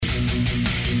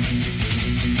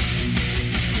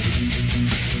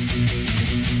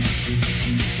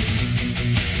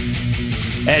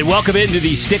And welcome into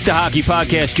the Stick to Hockey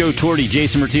podcast. Joe Torti,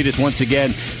 Jason Martinez once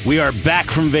again. We are back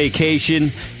from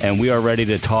vacation, and we are ready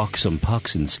to talk some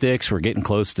pucks and sticks. We're getting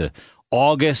close to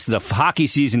August. The hockey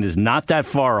season is not that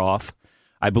far off.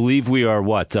 I believe we are,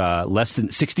 less than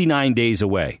 69 days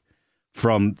away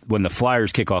from when the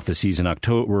Flyers kick off the season,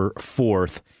 October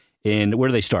 4th. Where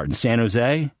do they start? In San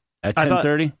Jose at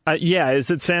 10:30? Yeah,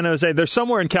 is it San Jose? They're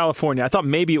somewhere in California. I thought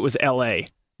maybe it was L.A.,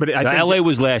 but I think L.A.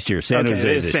 was last year. San Jose.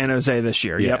 It is San Jose this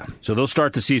year. Yeah. Yep. So they'll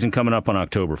start the season coming up on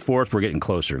October 4th. We're getting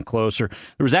closer and closer.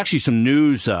 There was actually some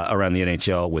news around the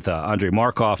NHL with Andrei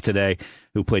Markov today,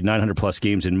 who played 900-plus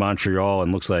games in Montreal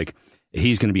and looks like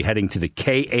he's going to be heading to the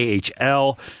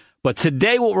KAHL. But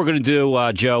today what we're going to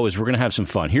do, Joe, is we're going to have some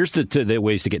fun. Here's the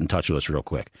ways to get in touch with us real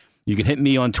quick. You can hit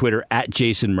me on Twitter at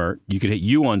Jason Mert. You can hit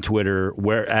you on Twitter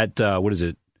what is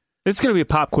it? It's going to be a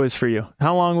pop quiz for you.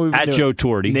 How long have we been at doing? Joe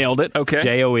Torti. Nailed it.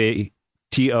 Okay.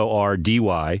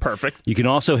 JOETORDY. Perfect. You can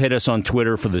also hit us on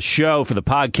Twitter for the show, for the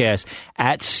podcast,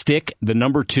 at Stick,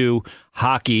 2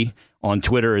 Hockey on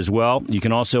Twitter as well. You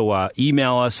can also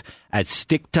email us at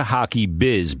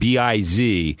sticktohockeybiz,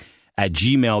 B-I-Z, at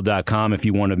gmail.com if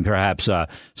you want to perhaps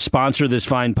sponsor this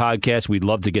fine podcast. We'd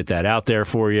love to get that out there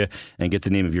for you and get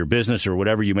the name of your business or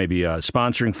whatever you may be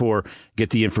sponsoring for, get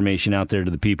the information out there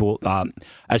to the people.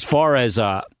 As far as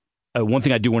one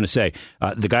thing I do want to say,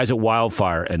 the guys at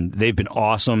Wildfire, and they've been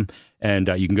awesome, and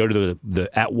you can go to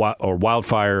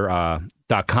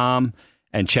wildfire.com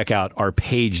and check out our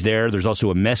page there. There's also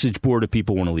a message board if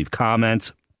people want to leave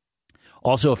comments.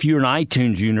 Also, if you're an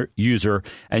iTunes user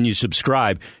and you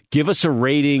subscribe, give us a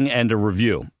rating and a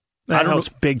review. That helps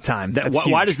big time.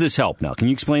 Why does this help now? Can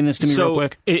you explain this to me real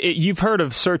quick? You've heard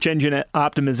of search engine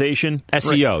optimization?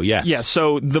 SEO, right? yes. Yeah,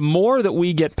 so the more that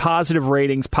we get positive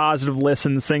ratings, positive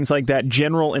listens, things like that,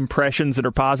 general impressions that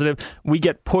are positive, we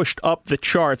get pushed up the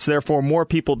charts. Therefore, more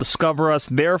people discover us.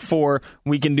 Therefore,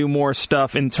 we can do more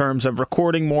stuff in terms of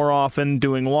recording more often,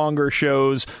 doing longer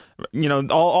shows. You know,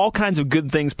 all kinds of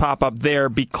good things pop up there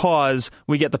because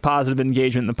we get the positive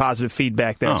engagement and the positive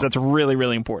feedback there. So that's really,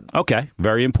 really important. Okay,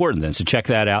 very important then. So check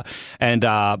that out. And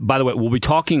by the way, we'll be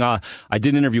talking, I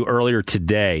did an interview earlier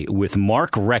today with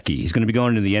Mark Recchi. He's going to be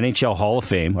going to the NHL Hall of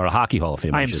Fame, or Hockey Hall of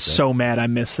Fame, I am so mad I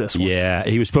missed this one. Yeah,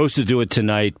 he was supposed to do it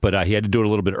tonight, but he had to do it a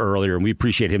little bit earlier, and we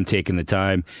appreciate him taking the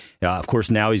time. Of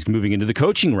course, now he's moving into the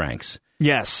coaching ranks.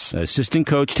 Yes. Assistant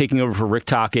coach taking over for Rick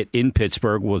Tocchet in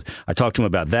Pittsburgh. Well, I talked to him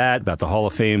about that, about the Hall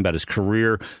of Fame, about his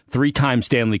career. 3-time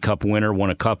Stanley Cup winner, won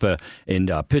a cup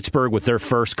in Pittsburgh with their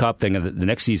first cup. Then the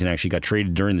next season actually got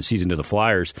traded during the season to the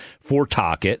Flyers for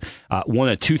Tocchet. Won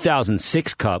a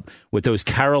 2006 cup with those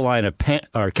Carolina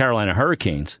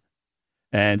Hurricanes.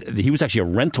 And he was actually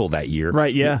a rental that year.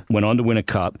 Right, yeah. Went on to win a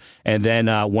cup, and then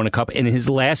won a cup in his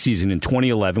last season in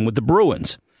 2011 with the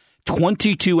Bruins.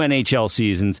 22 NHL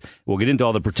seasons. We'll get into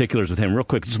all the particulars with him real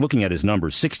quick. Just looking at his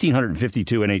numbers,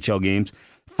 1,652 NHL games,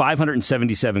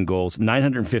 577 goals,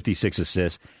 956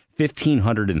 assists,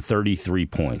 1,533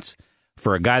 points.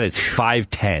 For a guy that's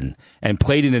 5'10", and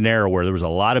played in an era where there was a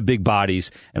lot of big bodies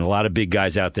and a lot of big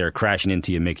guys out there crashing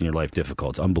into you, making your life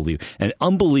difficult. It's unbelievable. And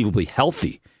unbelievably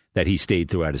healthy that he stayed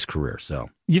throughout his career. So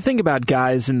you think about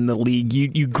guys in the league,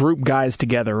 you group guys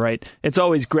together, right? It's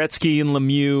always Gretzky and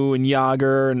Lemieux and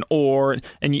Jagr and Orr,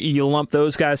 and you lump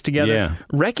those guys together. Yeah.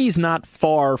 Recchi's not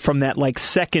far from that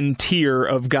second tier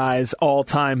of guys all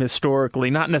time historically,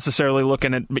 not necessarily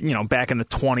looking at back in the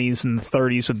 20s and the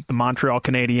 30s with the Montreal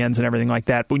Canadiens and everything like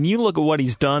that. But when you look at what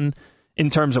he's done in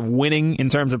terms of winning, in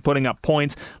terms of putting up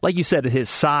points, like you said, his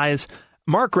size,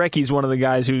 Mark Recchi's one of the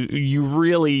guys who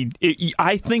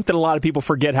I think that a lot of people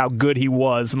forget how good he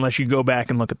was unless you go back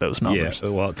and look at those numbers. Yeah,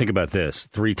 well, think about this.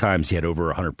 3 times he had over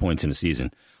 100 points in a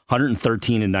season.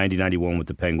 113 in 90-91 with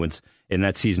the Penguins. In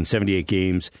that season, 78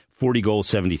 games, 40 goals,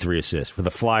 73 assists. For the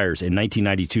Flyers in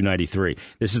 1992-93.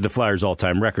 This is the Flyers'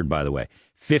 all-time record, by the way.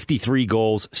 53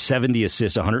 goals, 70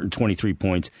 assists, 123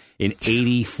 points in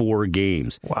 84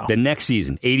 games. Wow. The next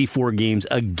season, 84 games,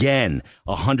 again,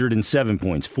 107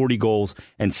 points, 40 goals,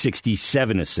 and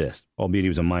 67 assists. Albeit he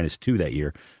was a -2 that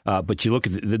year. But you look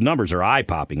at the numbers are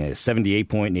eye-popping. A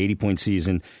 78-point and 80-point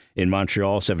season in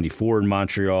Montreal, 74 in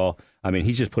Montreal. I mean,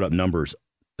 he's just put up numbers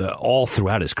all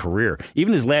throughout his career.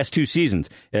 Even his last 2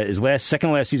 seasons. His second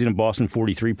to last season in Boston,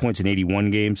 43 points in 81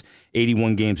 games.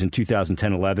 81 games in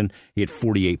 2010-11. He had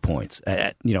 48 points,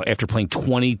 after playing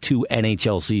 22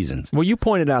 NHL seasons. Well, you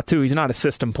pointed out, too, he's not a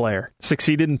system player.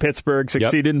 Succeeded in Pittsburgh,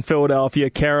 succeeded in Philadelphia,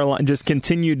 Carolina, just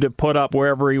continued to put up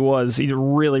wherever he was. He's a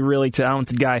really, really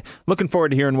talented guy. Looking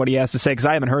forward to hearing what he has to say, because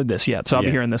I haven't heard this yet, so I'll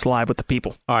be hearing this live with the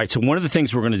people. All right, so one of the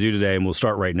things we're going to do today, and we'll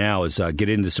start right now, is get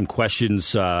into some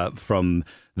questions from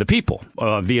the people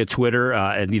via Twitter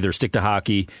and either Stick to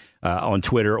Hockey on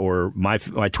Twitter or my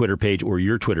Twitter page or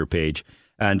your Twitter page.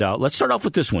 And let's start off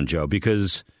with this one, Joe,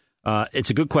 because it's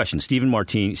a good question. Steve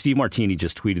Martini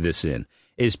just tweeted this in.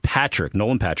 Is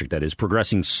Nolan Patrick, that is,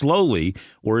 progressing slowly,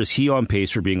 or is he on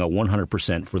pace for being a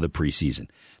 100% for the preseason?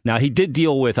 Now, he did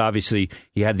deal with, obviously,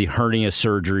 he had the hernia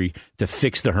surgery to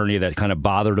fix the hernia that kind of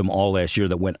bothered him all last year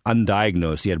that went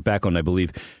undiagnosed. He had it back on, I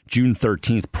believe, June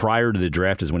 13th prior to the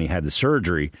draft is when he had the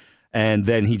surgery. And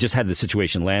then he just had the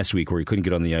situation last week where he couldn't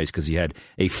get on the ice because he had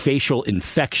a facial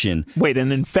infection. Wait,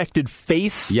 an infected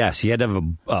face? Yes, he had to have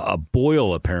a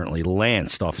boil apparently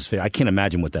lanced off his face. I can't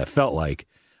imagine what that felt like.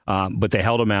 But they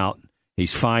held him out.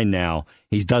 He's fine now.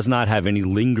 He does not have any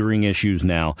lingering issues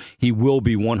now. He will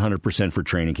be 100% for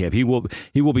training camp. He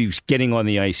will be getting on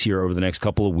the ice here over the next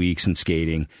couple of weeks and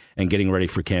skating and getting ready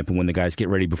for camp. And when the guys get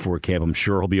ready before camp, I'm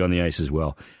sure he'll be on the ice as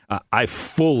well. I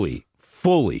fully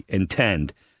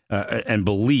intend and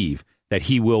believe that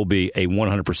he will be a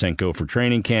 100% go for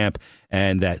training camp,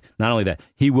 and that not only that,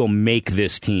 he will make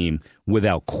this team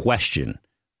without question.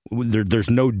 There's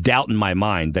no doubt in my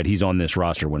mind that he's on this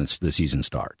roster when the season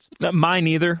starts. Mine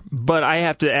either, but I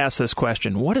have to ask this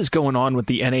question. What is going on with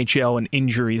the NHL and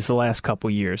injuries the last couple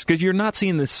of years? Because you're not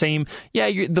seeing the same,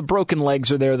 the broken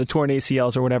legs are there, the torn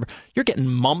ACLs or whatever. You're getting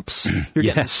mumps, you're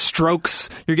getting strokes,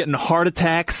 you're getting heart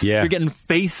attacks, you're getting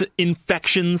face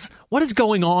infections. What is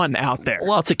going on out there?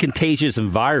 Well, it's a contagious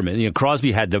environment.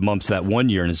 Crosby had the mumps that one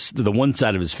year, and the one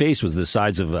side of his face was the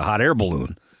size of a hot air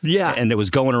balloon. Yeah. And it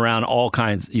was going around all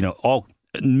kinds,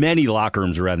 many locker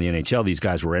rooms around the NHL. These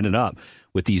guys were ending up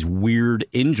with these weird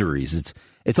injuries.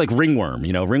 It's like ringworm.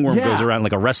 Ringworm goes around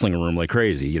like a wrestling room like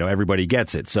crazy. Everybody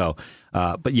gets it. So,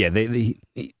 but yeah,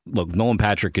 look, Nolan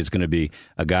Patrick is going to be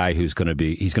a guy he's going to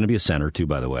be a center too,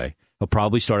 by the way. He'll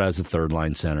probably start out as a third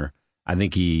line center. I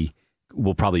think he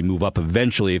will probably move up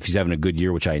eventually if he's having a good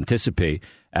year, which I anticipate,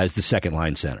 as the second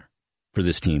line center for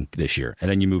this team this year. And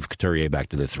then you move Couturier back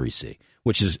to the 3C,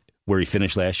 which is where he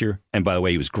finished last year. And by the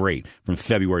way, he was great from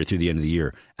February through the end of the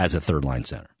year as a third-line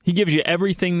center. He gives you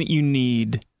everything that you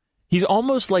need. He's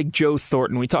almost like Joe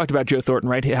Thornton. We talked about Joe Thornton,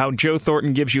 right? How Joe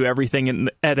Thornton gives you everything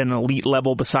at an elite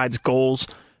level besides goals.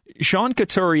 Sean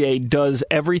Couturier does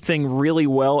everything really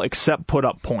well except put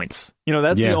up points.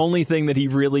 That's the only thing that he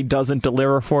really doesn't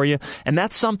deliver for you. And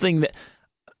that's something that...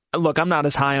 Look, I'm not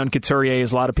as high on Couturier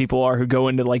as a lot of people are who go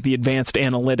into like the advanced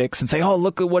analytics and say, oh,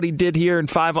 look at what he did here in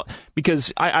 5.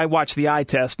 Because I watch the eye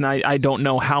test, and I don't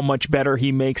know how much better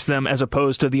he makes them as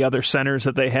opposed to the other centers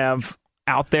that they have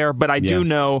out there. But I do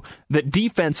know that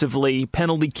defensively,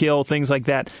 penalty kill, things like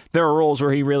that, there are roles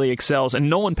where he really excels. And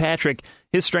Nolan Patrick,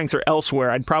 his strengths are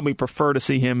elsewhere. I'd probably prefer to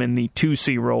see him in the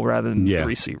 2C role rather than the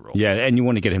 3C role. Yeah, and you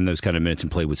want to get him those kind of minutes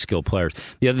and play with skilled players.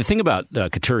 Yeah, the thing about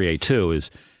Couturier, too, is...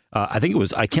 I think it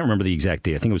was, I can't remember the exact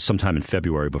date. I think it was sometime in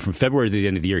February, but from February to the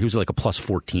end of the year, he was like a plus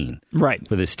 14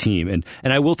 for this team. And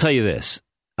I will tell you this,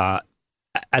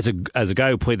 as a guy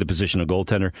who played the position of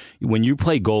goaltender, when you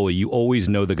play goalie, you always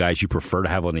know the guys you prefer to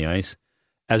have on the ice.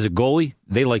 As a goalie,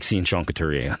 they like seeing Sean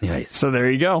Couturier on the ice. So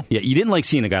there you go. Yeah, you didn't like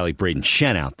seeing a guy like Braden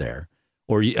Shen out there,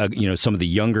 or some of the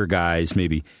younger guys,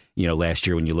 maybe. Last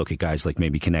year when you look at guys like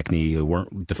maybe Konechny who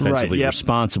weren't defensively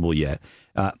responsible yet,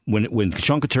 when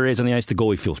Sean Couturier is on the ice, the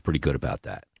goalie feels pretty good about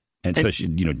that. And especially,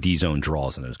 D-zone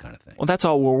draws and those kind of things. Well, that's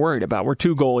all we're worried about. We're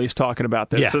two goalies talking about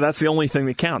this, so that's the only thing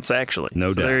that counts, actually.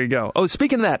 No doubt. There you go. Oh,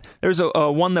 speaking of that, there's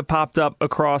a one that popped up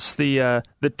across the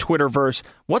Twitterverse.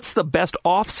 What's the best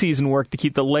off-season work to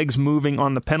keep the legs moving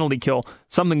on the penalty kill?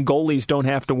 Something goalies don't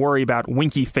have to worry about.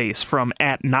 Winky face from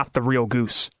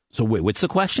 @NotTheRealGoose. So wait, what's the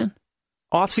question?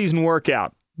 Off-season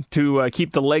workout to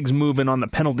keep the legs moving on the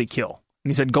penalty kill.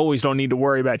 And he said goalies don't need to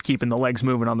worry about keeping the legs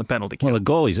moving on the penalty kill. Well, the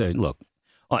goalies, look,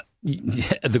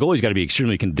 the goalie's got to be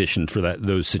extremely conditioned for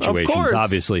those situations,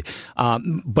 obviously.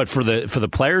 But for the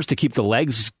players to keep the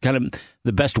legs kind of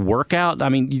the best workout, I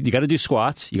mean, you got to do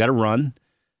squats, you got to run,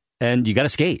 and you got to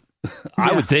skate.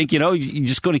 I would think, you're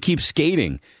just going to keep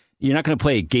skating. You're not going to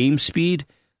play at game speed.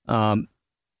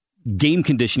 Game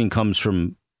conditioning comes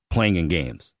from playing in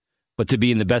games. But to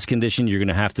be in the best condition, you're going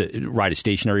to have to ride a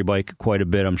stationary bike quite a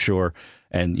bit, I'm sure.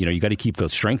 And, you got to keep the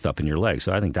strength up in your legs.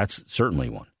 So I think that's certainly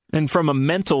one. And from a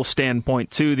mental standpoint,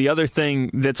 too, the other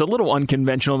thing that's a little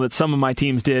unconventional that some of my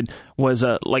teams did was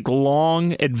like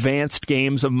long, advanced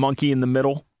games of monkey in the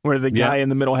middle, where the guy in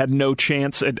the middle had no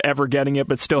chance at ever getting it,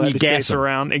 but still had to chase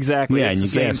around. Exactly. Yeah, it's the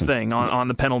same thing on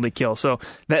the penalty kill. So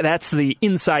that's the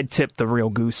inside tip, the real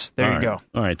goose. There you go.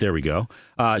 All right, there we go.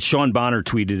 Sean Bonner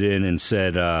tweeted in and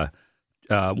said...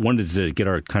 wanted to get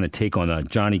our kind of take on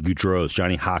Johnny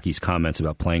Hockey's comments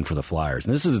about playing for the Flyers.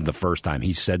 And this isn't the first time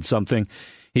he said something.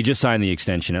 He just signed the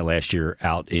extension at last year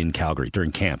out in Calgary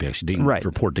during camp. He actually didn't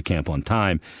report to camp on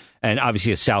time. And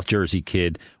obviously a South Jersey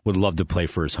kid would love to play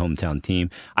for his hometown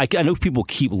team. I know people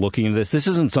keep looking at this. This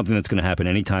isn't something that's going to happen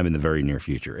anytime in the very near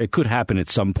future. It could happen at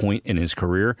some point in his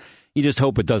career. You just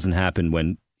hope it doesn't happen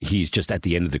when he's just at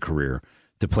the end of the career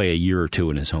to play a year or two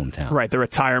in his hometown. Right, the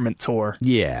retirement tour.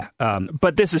 Yeah.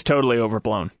 But this is totally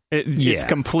overblown. It's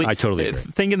complete. I totally agree.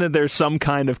 Thinking that there's some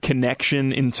kind of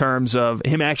connection in terms of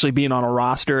him actually being on a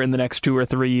roster in the next 2 or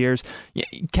 3 years.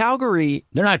 Calgary...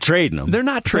 They're not trading him. They're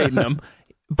not trading him.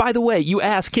 By the way, you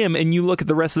ask him and you look at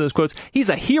the rest of those quotes, he's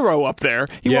a hero up there.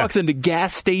 He walks into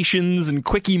gas stations and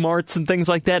Quickie Marts and things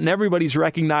like that, and everybody's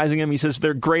recognizing him. He says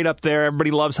they're great up there.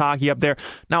 Everybody loves hockey up there.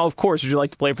 Now, of course, would you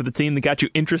like to play for the team that got you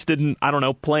interested in, I don't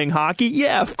know, playing hockey?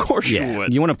 Yeah, of course you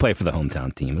would. You want to play for the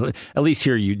hometown team. At least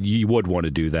here you would want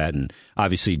to do that, and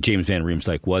obviously James Van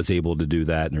Riemsdyk was able to do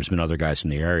that, and there's been other guys from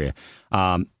the area.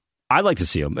 I'd like to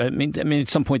see him. I mean, at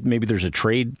some point maybe there's a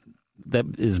trade that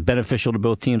is beneficial to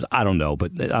both teams. I don't know,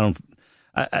 but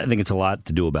I think it's a lot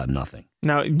to do about nothing.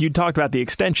 Now, you talked about the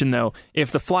extension, though.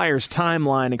 If the Flyers'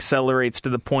 timeline accelerates to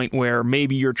the point where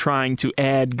maybe you're trying to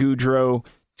add Gaudreau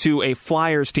to a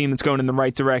Flyers team that's going in the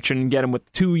right direction and get him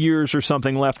with 2 years or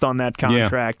something left on that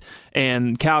contract,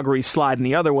 and Calgary's sliding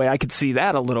the other way, I could see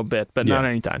that a little bit, but not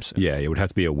anytime soon. Yeah, it would have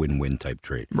to be a win-win type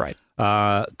trade. Right.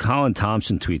 Colin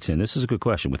Thompson tweets in, this is a good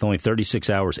question. With only 36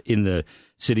 hours in the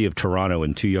city of Toronto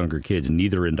and 2 younger kids,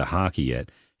 neither into hockey yet,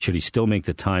 should he still make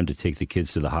the time to take the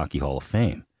kids to the Hockey Hall of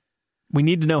Fame? We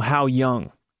need to know how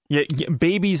young.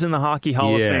 Babies in the Hockey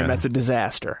Hall of Fame, that's a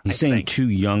disaster. He's saying 2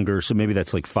 younger, so maybe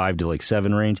that's like 5 to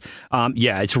 7 range.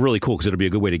 It's really cool because it'll be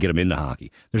a good way to get them into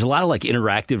hockey. There's a lot of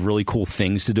interactive, really cool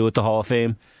things to do at the Hall of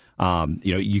Fame.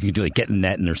 You can do get in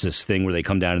net, and there's this thing where they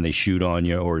come down and they shoot on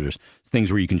you, or there's things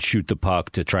where you can shoot the puck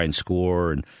to try and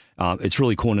score, and it's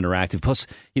really cool and interactive. Plus,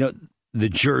 the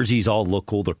jerseys all look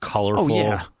cool; they're colorful. Oh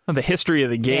yeah, the history of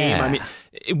the game. Yeah. I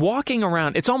mean, walking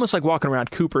around, it's almost like walking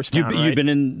around Cooperstown. You've been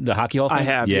in the Hockey Hall of Fame? I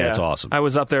have. Yeah, it's awesome. I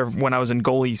was up there when I was in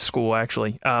goalie school,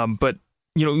 actually. But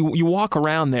you walk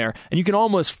around there, and you can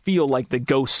almost feel like the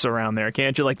ghosts around there,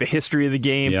 can't you? Like the history of the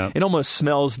game. Yeah. It almost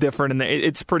smells different, and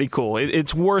it's pretty cool.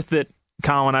 It's worth it.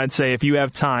 Colin, I'd say if you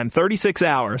have time, 36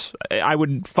 hours, I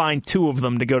would find 2 of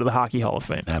them to go to the Hockey Hall of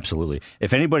Fame. Absolutely.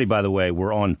 If anybody, by the way,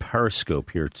 we're on Periscope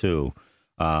here too,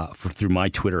 through my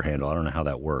Twitter handle. I don't know how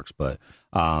that works, but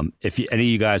if any of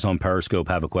you guys on Periscope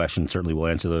have a question, certainly we'll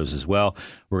answer those as well.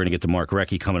 We're going to get to Mark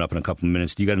Recchi coming up in a couple of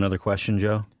minutes. Do you got another question,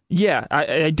 Joe? Yeah,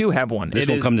 I do have one. This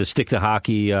will come to Stick to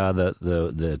Hockey,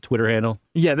 the Twitter handle?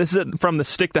 Yeah, this is from the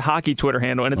Stick to Hockey Twitter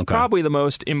handle, and it's probably the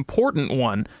most important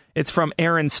one. It's from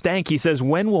Aaron Stank. He says,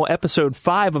 when will episode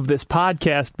 5 of this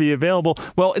podcast be available?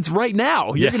 Well, it's right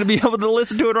now. You're going to be able to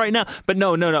listen to it right now. But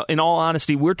no. In all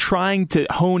honesty, we're trying to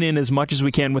hone in as much as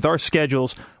we can with our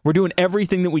schedules. We're doing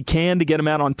everything that we can to get them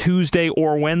out on Tuesday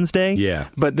or Wednesday. Yeah.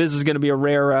 But this is going to be a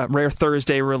rare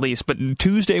Thursday release. But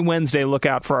Tuesday, Wednesday, look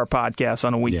out for our podcast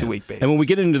on a week-to-week basis. And when we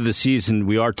get into the season,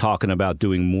 we are talking about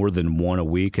doing more than one a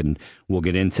week, and we'll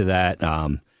get into that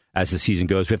as the season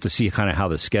goes. We have to see kind of how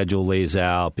the schedule lays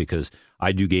out, because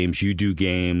I do games, you do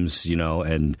games,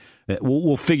 and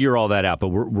we'll figure all that out. But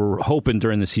we're hoping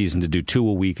during the season to do 2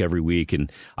 a week every week.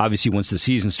 And obviously once the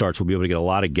season starts, we'll be able to get a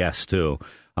lot of guests too.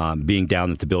 Being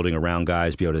down at the building around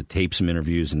guys, be able to tape some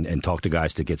interviews and talk to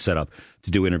guys to get set up to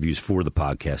do interviews for the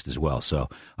podcast as well. So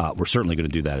we're certainly going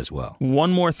to do that as well.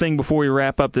 One more thing before we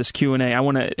wrap up this Q&A, I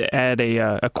want to add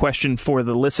a question for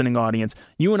the listening audience.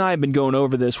 You and I have been going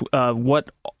over this, what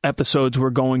episodes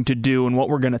we're going to do and what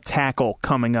we're going to tackle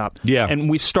coming up. Yeah. And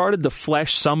we started to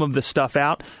flesh some of the stuff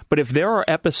out, but if there are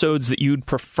episodes that you'd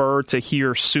prefer to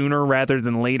hear sooner rather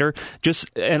than later, just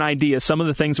an idea, some of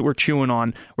the things that we're chewing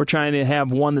on, we're trying to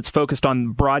have one that's focused on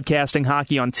broadcasting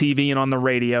hockey on TV and on the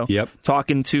radio. Yep.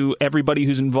 Talking to everybody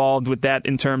who's involved with that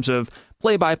in terms of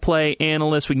play-by-play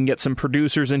analysts. We can get some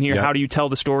producers in here. Yep. How do you tell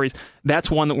the stories?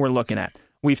 That's one that we're looking at.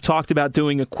 We've talked about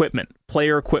doing equipment,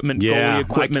 player equipment, goalie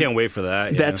equipment. I can't wait for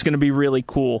that. Yeah. That's going to be really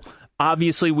cool.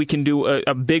 Obviously, we can do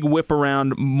a big whip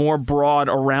around, more broad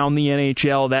around the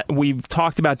NHL. That we've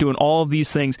talked about doing all of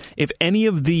these things. If any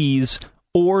of these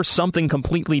or something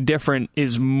completely different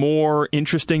is more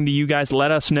interesting to you guys,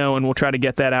 let us know, and we'll try to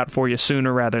get that out for you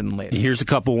sooner rather than later. Here's a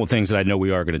couple of things that I know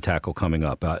we are going to tackle coming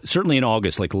up. Certainly in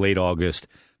August, like late August,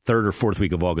 3rd or 4th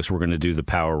week of August, we're going to do the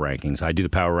power rankings. I do the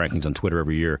power rankings on Twitter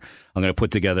every year. I'm going to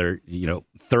put together,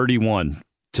 31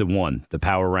 to 1, the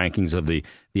power rankings of the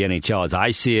NHL as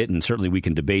I see it, and certainly we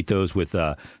can debate those with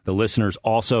the listeners.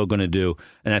 Also going to do,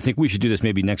 and I think we should do this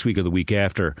maybe next week or the week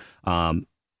after,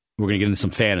 we're we're going to get into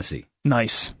some fantasy.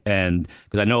 Nice. And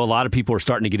because I know a lot of people are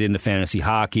starting to get into fantasy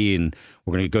hockey, and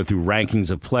we're going to go through rankings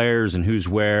of players and who's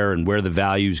where and where the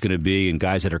value is going to be and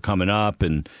guys that are coming up.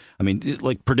 And I mean,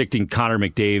 like predicting Connor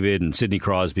McDavid and Sidney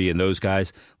Crosby and those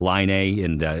guys, Line A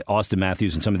and Austin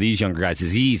Matthews and some of these younger guys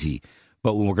is easy.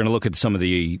 But when we're going to look at some of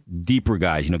the deeper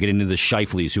guys, get into the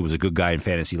Scheifele's, who was a good guy in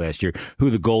fantasy last year,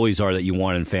 who the goalies are that you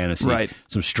want in fantasy, right.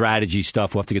 Some strategy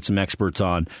stuff we'll have to get some experts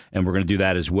on, and we're going to do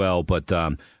that as well. But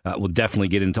we'll definitely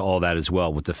get into all that as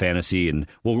well with the fantasy. And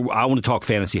I want to talk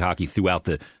fantasy hockey throughout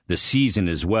the season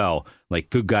as well, like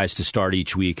good guys to start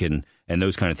each week and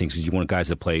those kind of things, because you want guys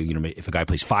that play, if a guy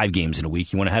plays 5 games in a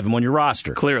week, you want to have him on your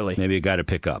roster. Clearly. Maybe a guy to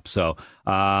pick up. So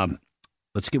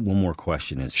let's get one more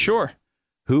question. Sure.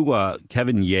 Who,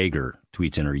 Kevin Yeager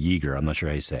tweets in, or Yeager, I'm not sure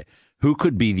how you say it. Who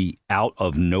could be the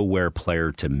out-of-nowhere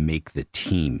player to make the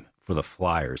team for the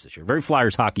Flyers this year? Very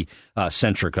Flyers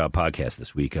hockey-centric podcast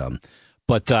this week.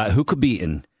 But who could be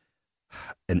an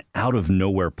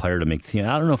out-of-nowhere player to make the team?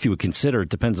 I don't know if you would consider, it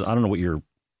depends, I don't know what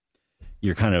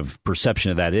your kind of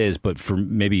perception of that is, but for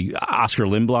maybe Oscar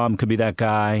Lindblom could be that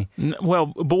guy. Well,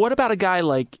 but what about a guy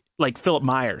like Philip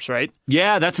Myers, right?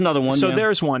 Yeah, that's another one. So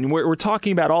there's one. We're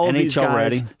talking about all of these guys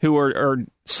ready. Who are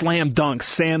slam dunks,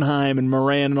 Sanheim and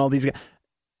Moran and all these guys.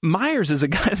 Myers is a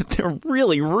guy that they're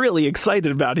really, really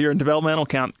excited about here in developmental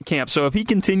camp. So if he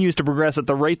continues to progress at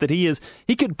the rate that he is,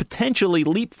 he could potentially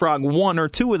leapfrog 1 or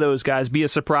 2 of those guys, be a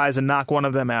surprise, and knock one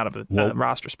of them out of the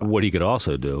roster spot. What he could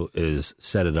also do is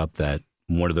set it up that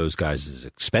one of those guys is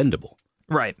expendable.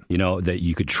 Right. That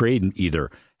you could trade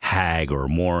either Hag or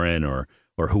Morin or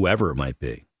whoever it might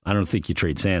be. I don't think you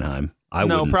trade Sanheim.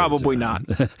 No, probably not.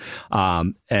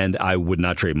 And I would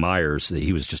not trade Myers.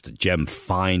 He was just a gem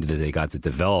find that they got that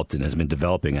developed and has been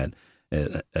developing at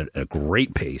a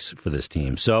great pace for this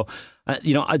team. So,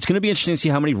 it's going to be interesting to see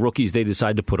how many rookies they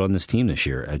decide to put on this team this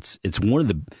year. It's one of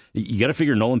the you got to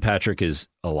figure Nolan Patrick is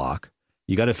a lock.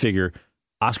 You got to figure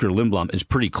Oscar Lindblom is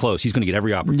pretty close. He's going to get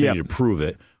every opportunity to prove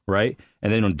it, right?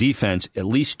 And then on defense, at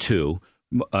least 2.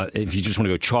 If you just want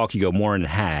to go chalk, you go Morin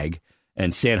and Hag,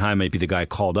 and Sanheim might be the guy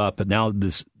called up. But now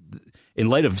in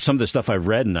light of some of the stuff I've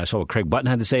read, and I saw what Craig Button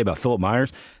had to say about Philip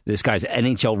Myers, this guy's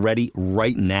NHL ready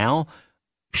right now.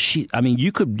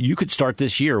 You could start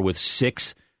this year with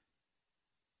 6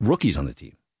 rookies on the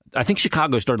team. I think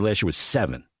Chicago started last year with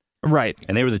 7, right?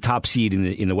 And they were the top seed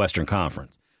in the Western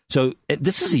Conference. So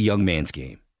this is a young man's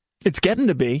game. It's getting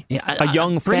to be a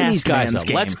young, fast man's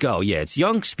game. Let's go. Yeah, it's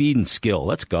young, speed, and skill.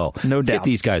 Let's go. No doubt. Get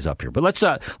these guys up here. But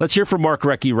let's hear from Mark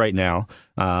Recchi right now.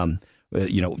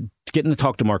 Getting to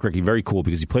talk to Mark Recchi, very cool,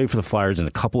 because he played for the Flyers in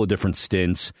a couple of different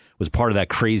stints, was part of that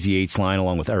crazy 8s line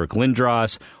along with Eric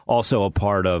Lindros, also a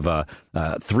part of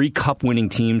 3 cup-winning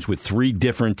teams with 3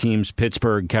 different teams,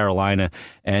 Pittsburgh, Carolina,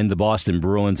 and the Boston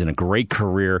Bruins, in a great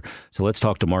career. So let's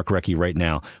talk to Mark Recchi right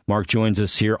now. Mark joins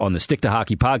us here on the Stick to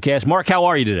Hockey podcast. Mark, how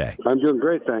are you today? I'm doing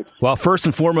great, thanks. Well, first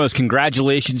and foremost,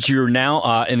 congratulations. You're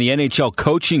now in the NHL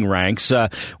coaching ranks.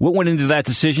 What went into that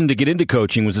decision to get into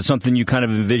coaching? Was it something you kind of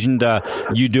envisioned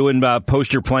you doing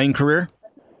post your playing career?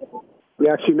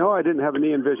 Yeah, actually, no, I didn't have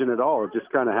any envision at all. It just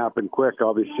kind of happened quick.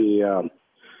 Obviously,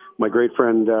 my great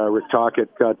friend Rick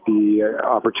Tocchet got the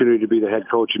opportunity to be the head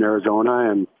coach in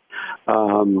Arizona, and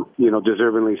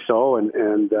deservingly so.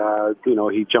 And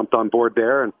he jumped on board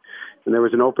there, and there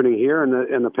was an opening here,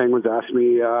 and the Penguins asked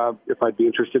me if I'd be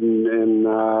interested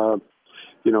in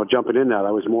jumping in that.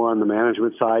 I was more on the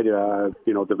management side,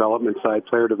 development side,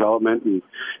 player development,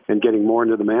 and getting more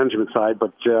into the management side.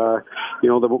 But,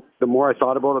 the more I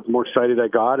thought about it, the more excited I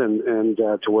got, and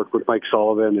to work with Mike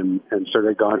Sullivan and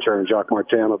Sergei Gonchar and Jacques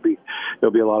Martin, it'll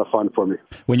be a lot of fun for me.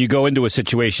 When you go into a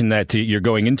situation that you're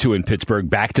going into in Pittsburgh,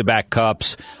 back-to-back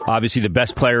cups, obviously the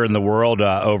best player in the world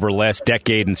over the last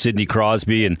decade in Sidney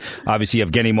Crosby, and obviously you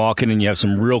have Evgeny Malkin, and you have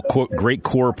some real great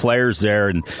core players there,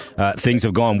 and things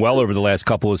have gone well over the last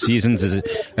couple of seasons. Is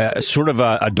it sort of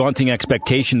a daunting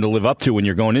expectation to live up to when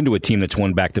you're going into a team that's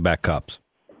won back-to-back cups?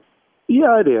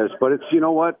 Yeah, it is. But it's,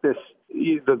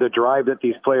 the drive that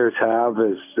these players have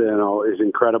is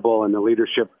incredible, and the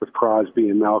leadership with Crosby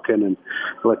and Malkin and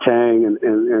Letang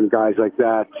and guys like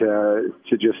that,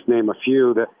 to just name a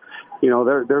few, that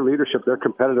their leadership, they're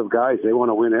competitive guys. They want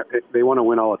to win. They want to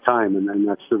win all the time, and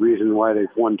that's the reason why they've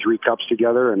won 3 cups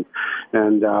together. And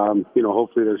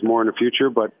hopefully there's more in the future.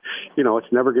 But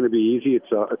it's never going to be easy.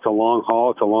 It's a long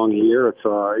haul. It's a long year. It's a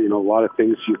lot of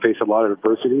things. You face a lot of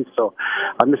adversity. So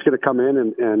I'm just going to come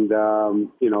in and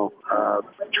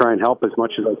try and help as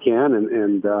much as I can.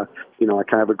 And I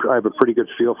have a pretty good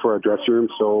feel for our dressing room.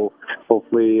 So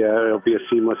hopefully it'll be a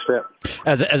seamless fit.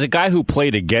 As a guy who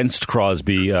played against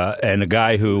Crosby and a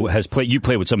guy who has played. You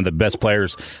played with some of the best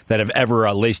players that have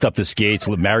ever laced up the skates.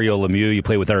 Mario Lemieux. You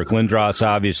played with Eric Lindros,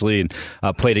 obviously, and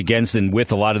played against and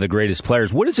with a lot of the greatest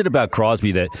players. What is it about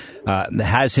Crosby that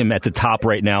has him at the top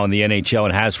right now in the NHL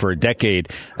and has for a decade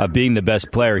of being the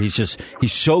best player? He's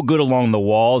so good along the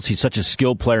walls. He's such a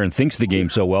skilled player and thinks the game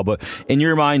so well. But in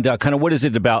your mind, kind of what is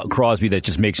it about Crosby that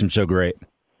just makes him so great?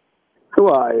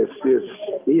 Well,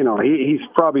 he's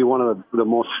probably one of the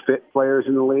most fit players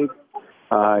in the league.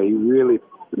 He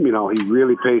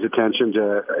really pays attention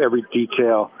to every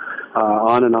detail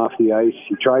on and off the ice.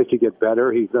 He tries to get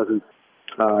better. He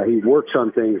works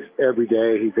on things every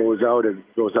day. He goes out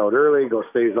early,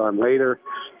 stays on later.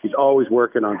 He's always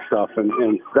working on stuff,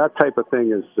 and that type of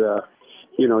thing is,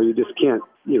 you just can't.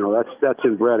 That's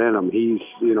inbred in him. He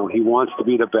wants to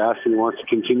be the best, and he wants to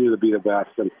continue to be the best.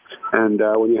 And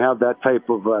when you have that type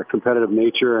of competitive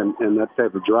nature and that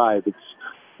type of drive, it's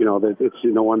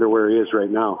no wonder where he is right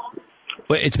now.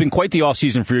 Well, it's been quite the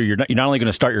offseason for you. You're not only going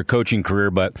to start your coaching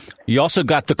career, but you also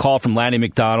got the call from Lanny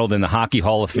McDonald in the Hockey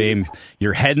Hall of Fame.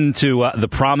 You're heading to the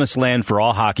promised land for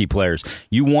all hockey players.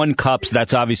 You won cups.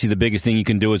 That's obviously the biggest thing you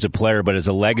can do as a player, but as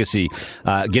a legacy,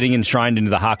 getting enshrined into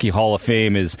the Hockey Hall of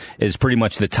Fame is pretty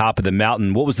much the top of the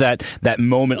mountain. What was that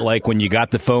moment like when you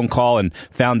got the phone call and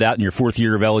found out in your fourth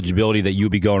year of eligibility that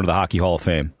you'd be going to the Hockey Hall of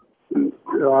Fame?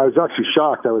 I was actually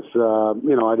shocked. I was,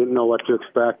 I didn't know what to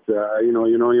expect.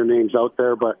 Your name's out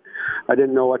there, but I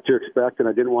didn't know what to expect, and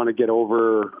I didn't want to get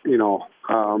over,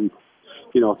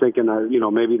 thinking,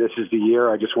 maybe this is the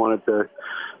year. I just wanted to,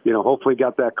 hopefully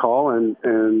got that call and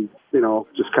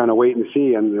just kind of wait and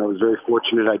see. And I was very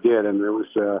fortunate I did, and it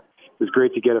was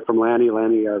great to get it from Lanny.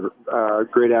 Lanny,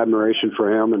 great admiration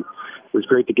for him, and it was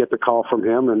great to get the call from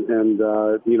him and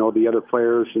the other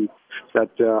players that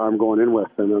I'm going in with.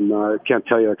 And I can't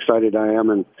tell you how excited I am,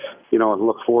 and, I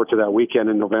look forward to that weekend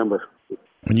in November.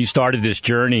 When you started this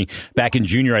journey back in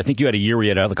junior, I think you had a year where you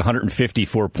had like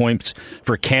 154 points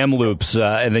for Kamloops,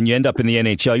 and then you end up in the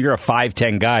NHL. You're a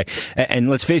 5'10" guy. And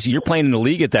let's face it, you're playing in the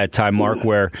league at that time, Mark,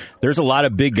 where there's a lot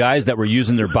of big guys that were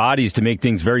using their bodies to make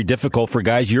things very difficult for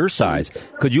guys your size.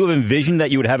 Could you have envisioned that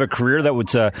you would have a career that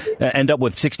would end up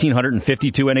with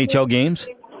 1,652 NHL games?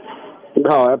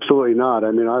 No, absolutely not.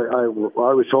 I mean, I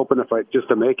was hoping just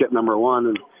to make it, number one,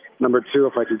 and number two,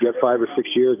 if I could get 5 or 6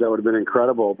 years, that would have been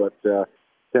incredible. But to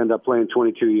end up playing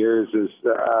 22 years is,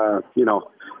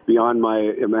 beyond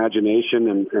my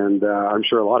imagination, and I'm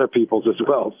sure a lot of people's as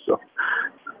well. So.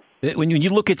 When you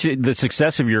look at the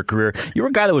success of your career, you were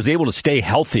a guy that was able to stay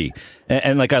healthy.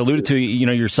 And like I alluded to,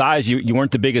 your size, you weren't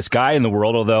the biggest guy in the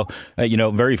world, although,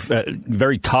 very,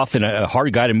 very tough and a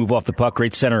hard guy to move off the puck,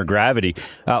 great center of gravity.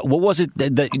 What was it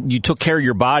that you took care of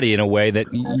your body in a way that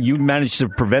you managed to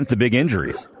prevent the big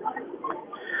injuries?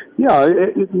 Yeah,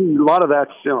 a lot of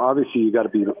that's, obviously you got to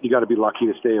be lucky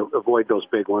to avoid those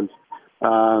big ones.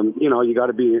 You got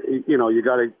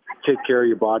to take care of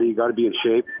your body. You got to be in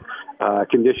shape.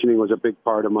 Conditioning was a big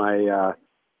part of my,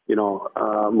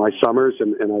 my summers,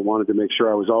 and I wanted to make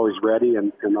sure I was always ready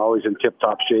and always in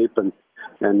tip-top shape and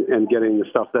getting the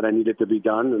stuff that I needed to be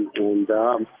done, and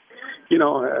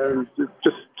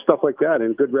just stuff like that.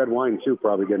 And good red wine too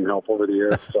probably didn't help over the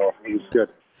years, so it was good.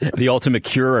 The ultimate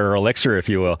cure or elixir, if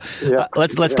you will. Yeah.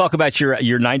 Let's talk about your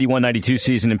 91-92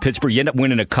 season in Pittsburgh. You end up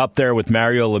winning a cup there with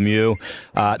Mario Lemieux.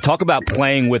 Talk about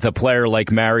playing with a player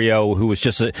like Mario, who was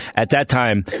just, at that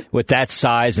time, with that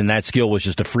size and that skill, was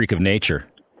just a freak of nature.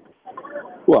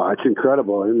 Well, it's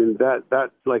incredible. I mean, that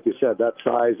like you said, that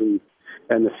size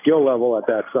and the skill level at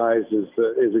that size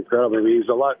is incredible. I mean, he's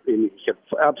a lot. He could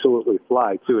absolutely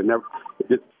fly too, and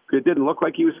it didn't look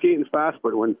like he was skating fast,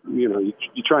 but when you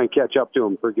try and catch up to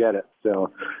him, forget it. So,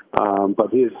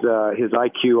 but his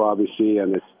IQ obviously,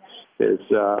 and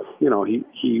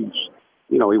he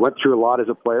went through a lot as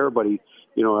a player, but he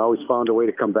always found a way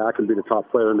to come back and be the top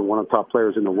player and one of the top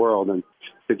players in the world, and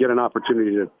to get an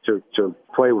opportunity to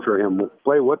play with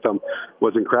them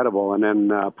was incredible, and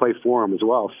then play for him as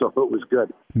well. So it was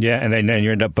good. Yeah, and then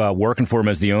you end up working for him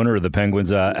as the owner of the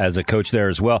Penguins, as a coach there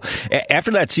as well.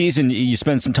 After that season, you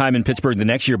spent some time in Pittsburgh the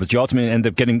next year, but you ultimately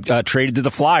ended up getting traded to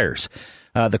the Flyers.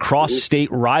 The cross-state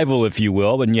rival, if you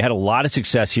will, and you had a lot of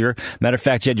success here. Matter of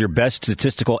fact, you had your best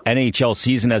statistical NHL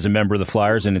season as a member of the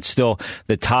Flyers, and it's still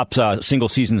the top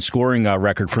single-season scoring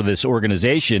record for this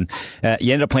organization.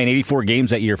 You ended up playing 84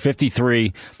 games that year,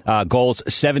 53 goals,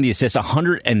 70 assists,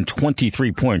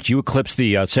 123 points. You eclipsed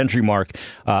the century mark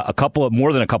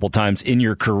more than a couple times in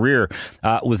your career.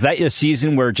 Was that a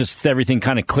season where just everything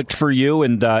kind of clicked for you,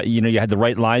 and you had the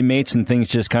right line mates and things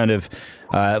just kind of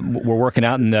were working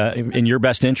out in your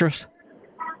best interest?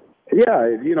 Yeah,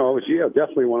 it was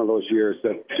definitely one of those years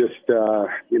that just,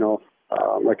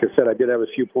 like I said, I did have a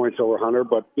few points over Hunter,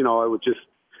 but,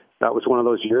 that was one of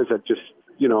those years that just,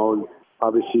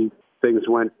 obviously things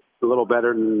went a little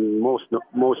better than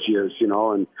most years,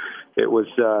 and it was,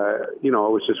 it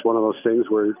was just one of those things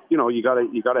where, you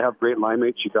gotta have great line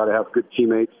mates, you gotta have good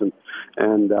teammates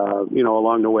and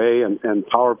along the way and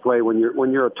power play, when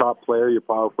you're a top player, your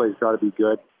power play's gotta be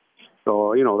good.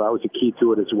 So, that was a key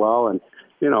to it as well. And,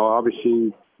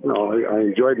 obviously, I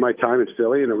enjoyed my time in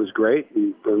Philly and it was great.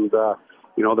 And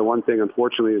the one thing,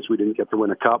 unfortunately, is we didn't get to win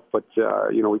a cup, but,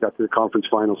 we got to the conference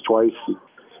finals twice,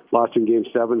 lost in game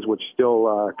sevens, which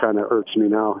still kind of irks me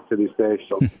now to this day.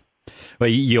 So. Well,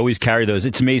 you always carry those.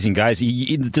 It's amazing, guys.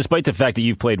 Despite the fact that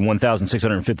you've played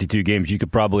 1,652 games, you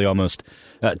could probably almost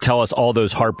tell us all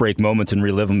those heartbreak moments and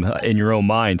relive them in your own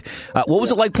mind. What was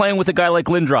it like playing with a guy like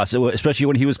Lindros, especially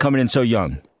when he was coming in so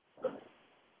young?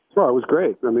 Well, it was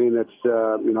great. I mean,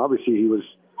 it's obviously he was,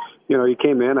 he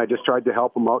came in. I just tried to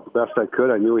help him out the best I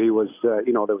could. I knew he was, there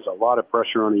was a lot of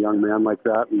pressure on a young man like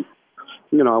that, and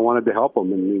I wanted to help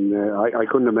him. I mean, I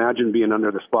couldn't imagine being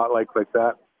under the spotlight like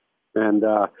that, and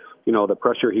the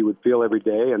pressure he would feel every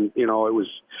day. And it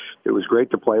was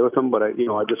great to play with him. But I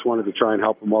just wanted to try and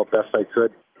help him out best I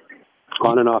could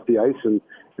on and off the ice, and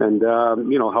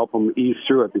help him ease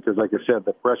through it, because, like I said,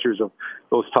 the pressures of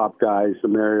those top guys, the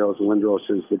Marios, the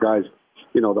Lindroses, the guys,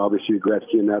 obviously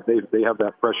Gretzky, and that they have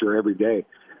that pressure every day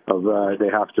of they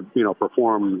have to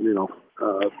perform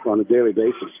on a daily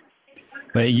basis.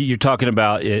 You're talking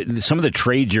about some of the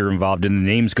trades you're involved in. The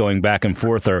names going back and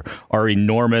forth are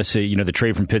enormous. The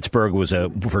trade from Pittsburgh was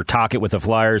for Tocchet with the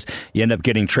Flyers. You end up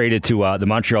getting traded to the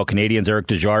Montreal Canadiens. Eric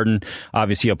Desjardins,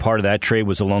 obviously a part of that trade,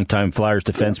 was a longtime Flyers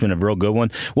defenseman, a real good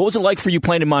one. What was it like for you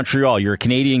playing in Montreal? You're a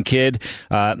Canadian kid.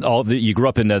 You grew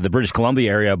up in the British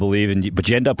Columbia area, I believe, but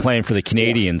you end up playing for the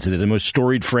Canadiens, the most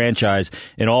storied franchise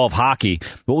in all of hockey.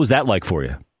 What was that like for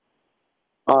you?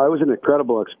 It was an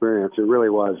incredible experience. It really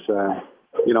was.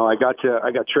 I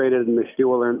got traded in the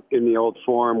Steelers in the old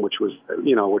Forum, which was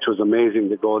amazing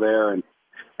to go there and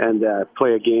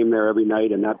play a game there every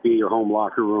night and that be your home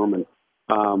locker room. And,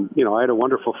 I had a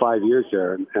wonderful 5 years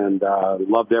there and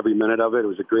loved every minute of it. It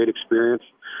was a great experience.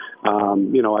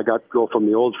 I got to go from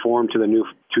the old Forum to the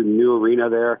new arena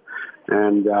there.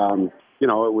 And,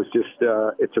 it was just,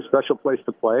 it's a special place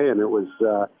to play. And it was,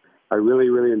 I really,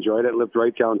 really enjoyed it. Lived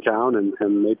right downtown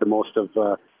and made the most of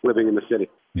living in the city.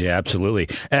 Yeah, absolutely.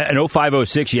 In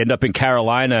 05-06, you end up in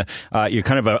Carolina. You're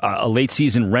kind of a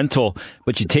late-season rental,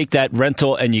 but you take that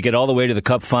rental and you get all the way to the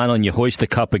Cup final and you hoist the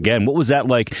Cup again. What was that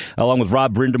like, along with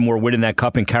Rod Brind'Amour winning that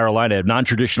Cup in Carolina, a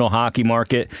non-traditional hockey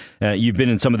market? You've been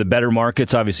in some of the better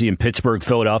markets, obviously in Pittsburgh,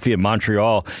 Philadelphia,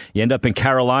 Montreal. You end up in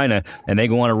Carolina, and they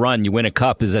go on a run. You win a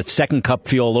Cup. Does that second Cup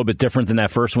feel a little bit different than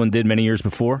that first one did many years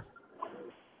before?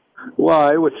 Well,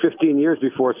 it was 15 years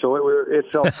before, so it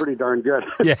felt pretty darn good.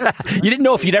 Yeah, you didn't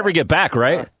know if you'd ever get back,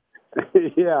 right?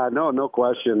 Yeah, no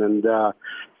question. And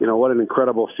what an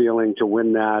incredible feeling to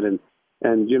win that,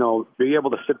 and be able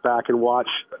to sit back and watch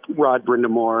Rod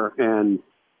Brind'Amour and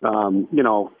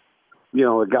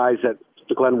the guys that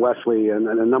Glenn Wesley and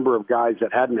a number of guys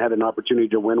that hadn't had an opportunity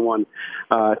to win one,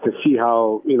 to see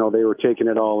how they were taking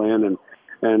it all in,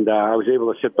 and I was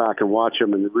able to sit back and watch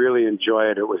them and really enjoy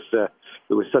it. It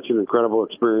was such an incredible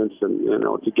experience, and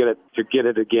to get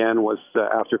it again was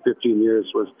after 15 years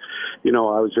was, I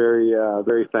was very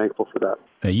very thankful for that.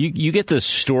 You get the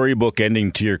storybook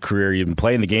ending to your career. You've been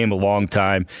playing the game a long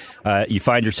time. You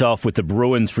find yourself with the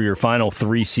Bruins for your final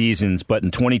 3 seasons, but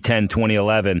in 2010,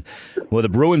 2011, well, the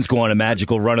Bruins go on a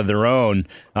magical run of their own.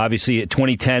 Obviously,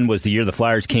 2010 was the year the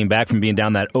Flyers came back from being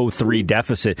down that 0-3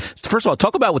 deficit. First of all,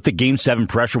 talk about what the Game 7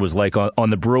 pressure was like on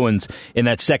the Bruins in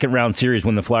that second round series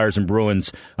when the Flyers and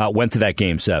Bruins went to that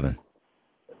Game 7.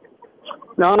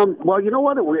 Well, you know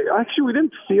what? We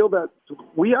didn't feel that.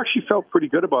 We actually felt pretty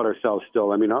good about ourselves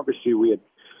still. I mean, obviously we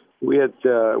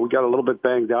got a little bit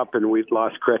banged up and we'd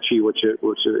lost Krejci, which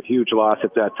was a huge loss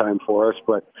at that time for us.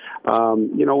 But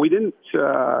we didn't.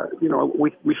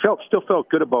 We still felt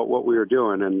good about what we were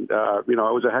doing, and it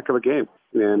was a heck of a game.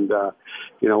 And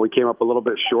we came up a little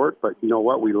bit short, but you know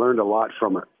what? We learned a lot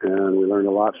from it, and we learned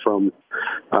a lot from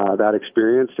that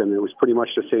experience. And it was pretty much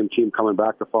the same team coming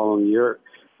back the following year.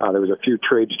 There was a few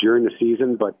trades during the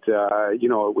season, but, it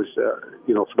was,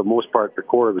 for the most part, the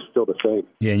core was still the same.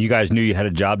 Yeah, and you guys knew you had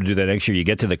a job to do that next year. You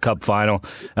get to the Cup final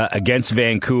against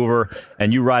Vancouver,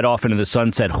 and you ride off into the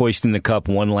sunset, hoisting the Cup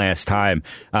one last time.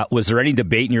 Was there any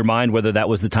debate in your mind whether that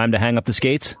was the time to hang up the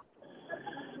skates?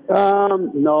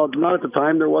 No, not at the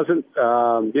time. There wasn't. It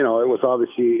was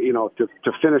obviously,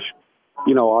 to finish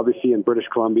obviously in British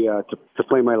Columbia to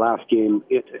play my last game,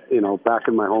 back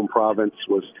in my home province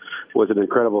was an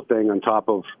incredible thing on top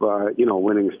of,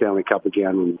 winning the Stanley Cup again.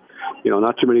 And,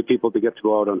 not too many people to get to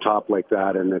go out on top like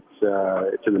that. And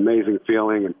it's an amazing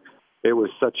feeling. And it was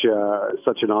such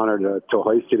an honor to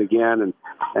hoist it again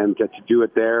and to do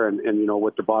it there. And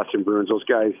with the Boston Bruins, those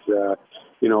guys,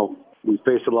 we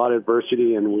faced a lot of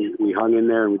adversity and we hung in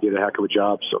there and we did a heck of a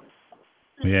job. So.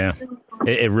 Yeah,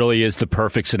 it really is the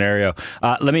perfect scenario.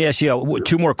 Let me ask you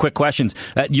two more quick questions.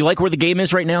 Do you like where the game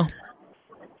is right now?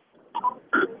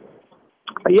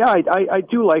 Yeah, I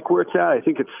do like where it's at. I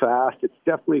think it's fast. It's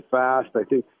definitely fast. I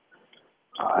think,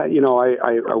 I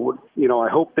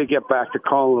hope they get back to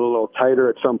calling it a little tighter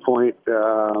at some point.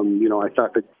 I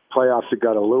thought the playoffs had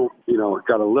got a little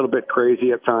bit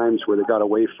crazy at times where they got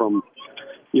away from,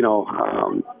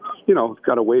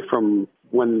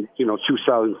 when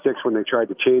 2006 when they tried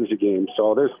to change the game.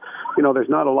 So there's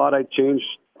not a lot I'd change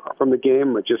from the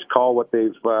game, but just call what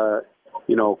they've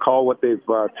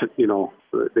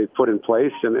they've put in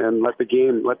place and let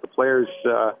the players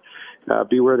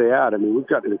be where they at. I mean, we've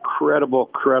got incredible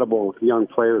young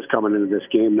players coming into this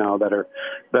game now that are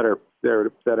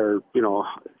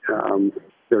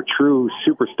they're true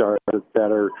superstars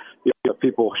that are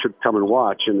people should come and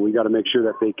watch, and we got to make sure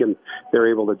that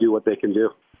they're able to do what they can do.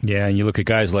 Yeah, and you look at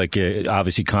guys like,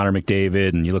 obviously, Connor McDavid,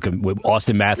 and you look at what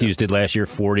Austin Matthews did last year,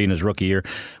 40 in his rookie year.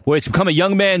 Boy, it's become a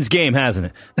young man's game, hasn't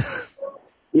it?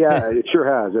 Yeah, it sure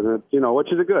has, and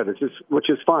which is which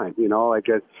is fine.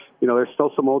 There's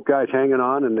still some old guys hanging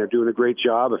on, and they're doing a great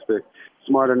job. If they're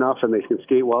smart enough and they can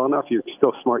skate well enough, you're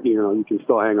still smart. You can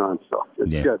still hang on. So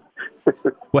it's good.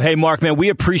 Well, hey, Mark, man, we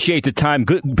appreciate the time.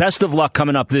 Best of luck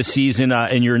coming up this season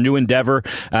in your new endeavor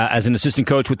as an assistant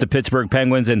coach with the Pittsburgh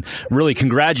Penguins. And really,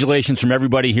 congratulations from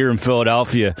everybody here in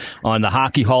Philadelphia on the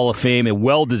Hockey Hall of Fame. And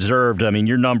well-deserved. I mean,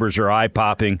 your numbers are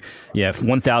eye-popping. Yeah,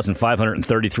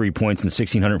 1,533 points in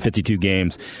 1,652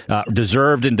 games.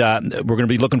 Deserved, and we're going to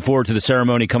be looking forward to the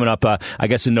ceremony coming up, I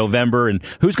guess, in November. And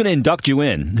who's going to induct you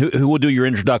in? Who will do your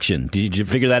introduction? Did you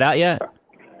figure that out yet?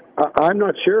 I'm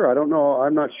not sure. I don't know.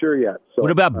 I'm not sure yet. So, what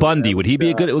about Bundy? Would he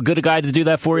be a good guy to do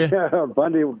that for you? Yeah,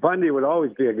 Bundy would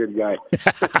always be a good guy.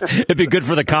 It'd be good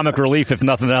for the comic relief, if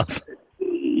nothing else.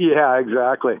 Yeah,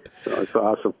 exactly. So it's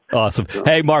awesome. Awesome.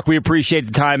 Hey, Mark, we appreciate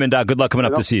the time, and good luck coming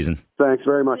up this season. Thanks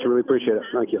very much. I really appreciate it.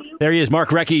 Thank you. There he is, Mark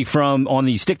Recchi on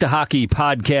the Stick to Hockey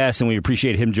podcast, and we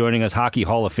appreciate him joining us. Hockey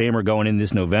Hall of Famer going in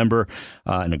this November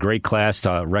in a great class,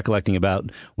 recollecting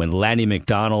about when Lanny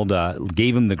McDonald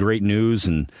gave him the great news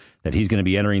and that he's going to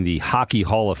be entering the Hockey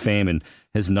Hall of Fame, and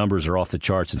his numbers are off the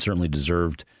charts and certainly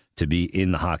deserved to be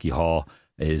in the Hockey Hall.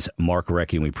 Is Mark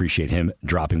Recchi, and we appreciate him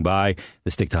dropping by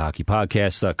the Stick to Hockey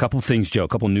podcast. A couple things, Joe, a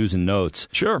couple news and notes.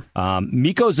 Sure.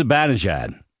 Mikko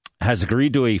Zibanejad has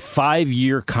agreed to a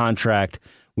 5-year contract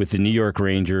with the New York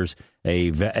Rangers, a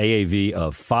AAV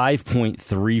of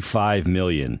 $5.35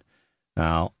 million.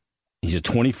 Now, he's a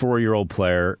 24-year-old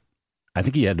player. I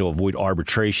think he had to avoid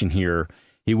arbitration here.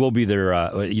 He will be there.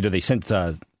 They sent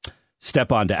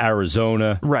Stepan to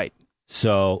Arizona. Right.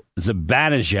 So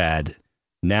Zibanejad,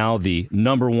 now the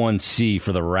number 1 C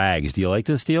for the Rags. Do you like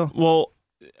this deal? Well,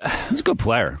 he's a good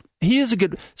player. He is a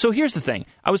good... So here's the thing.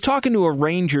 I was talking to a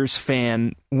Rangers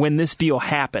fan when this deal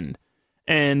happened,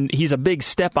 and he's a big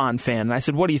Stepan fan. And I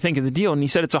said, what do you think of the deal? And he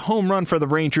said it's a home run for the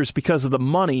Rangers because of the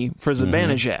money for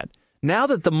Zibanejad. Mm-hmm. Now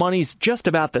that the money's just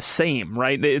about the same,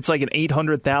 right? It's like an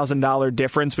 $800,000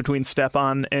 difference between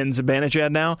Stepan and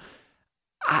Zibanejad now.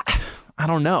 I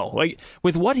don't know. Like,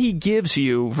 with what he gives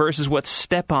you versus what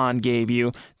Stepan gave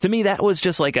you, to me, that was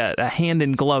just like a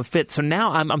hand-in-glove fit. So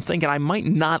now I'm thinking I might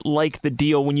not like the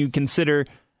deal when you consider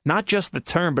not just the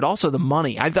term, but also the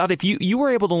money. I thought if you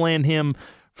were able to land him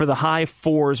for the high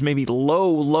 4s, maybe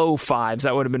low 5s,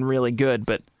 that would have been really good.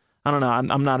 But I don't know.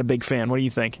 I'm not a big fan. What do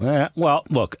you think? Well,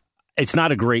 look, it's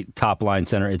not a great top-line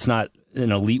center. It's not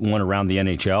an elite one around the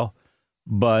NHL,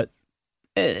 but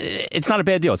it's not a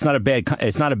bad deal. It's not a bad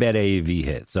AAV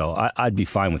hit. So I'd be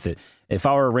fine with it. If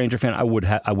I were a Ranger fan, I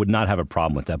would not have a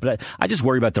problem with that. But I just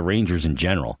worry about the Rangers in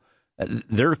general.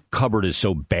 Their cupboard is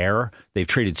so bare. They've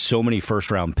traded so many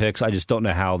first-round picks. I just don't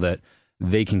know how that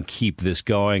they can keep this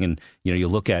going. And you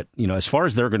look at as far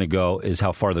as they're going to go is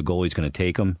how far the goalie's going to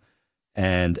take them.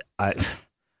 And I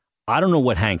don't know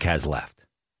what Hank has left.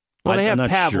 Well, they have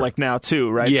Pavlik now,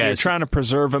 too, right? Yeah, so you're trying to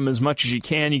preserve him as much as you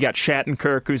can. You got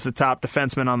Shattenkirk, who's the top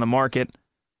defenseman on the market.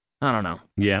 I don't know.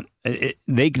 Yeah,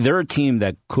 they're a team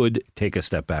that could take a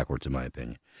step backwards, in my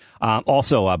opinion.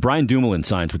 Also, Brian Dumoulin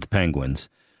signs with the Penguins.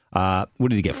 What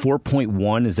did he get?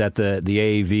 4.1? Is that the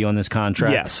AAV on this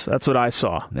contract? Yes, that's what I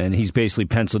saw. And he's basically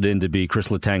penciled in to be Chris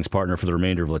Letang's partner for the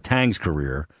remainder of Letang's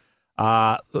career.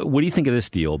 What do you think of this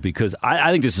deal? Because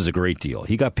I think this is a great deal.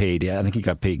 He got paid. I think he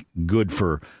got paid good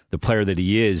for the player that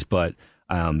he is, but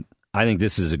I think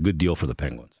this is a good deal for the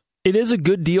Penguins. It is a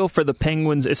good deal for the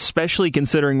Penguins, especially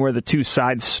considering where the two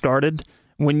sides started.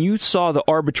 When you saw the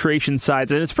arbitration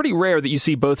sides, and it's pretty rare that you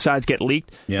see both sides get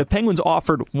leaked, the Penguins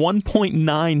offered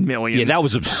 $1.9 million. Yeah, that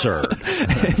was absurd.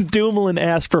 And Dumoulin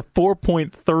asked for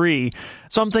 $4.3.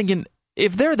 So I'm thinking,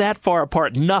 if they're that far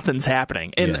apart, nothing's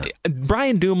happening. And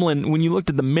Brian Dumoulin, when you looked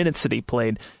at the minutes that he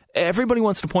played, everybody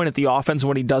wants to point at the offense and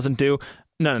what he doesn't do.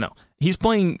 No. He's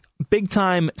playing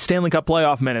big-time Stanley Cup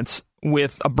playoff minutes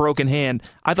with a broken hand.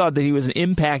 I thought that he was an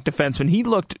impact defenseman. He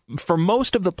looked, for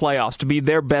most of the playoffs, to be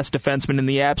their best defenseman in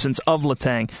the absence of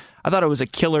Letang. I thought it was a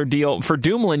killer deal. For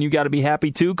Dumoulin, you got to be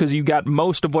happy, too, because you got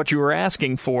most of what you were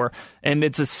asking for, and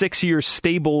it's a 6-year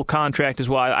stable contract as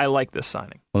well. I like this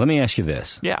signing. Well, let me ask you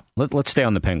this. Yeah. Let's stay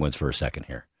on the Penguins for a second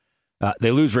here.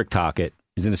 They lose Rick Tocchet.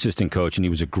 He's an assistant coach, and he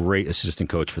was a great assistant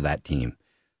coach for that team.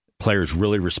 Players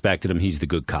really respected him. He's the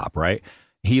good cop, right?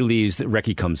 He leaves.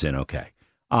 Recchi comes in. Okay.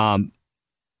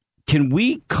 Can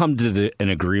we come to an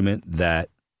agreement that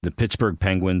the Pittsburgh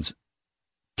Penguins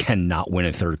cannot win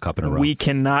a third cup in a row? We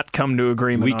cannot come to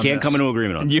agreement. We can't come to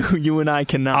agreement on this. You and I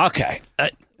cannot. Okay.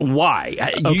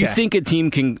 Why? You think a team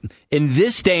can, in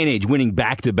this day and age, winning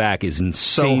back-to-back is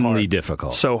insanely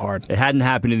difficult. So hard. It hadn't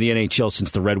happened in the NHL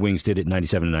since the Red Wings did it in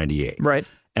 97 and 98. Right.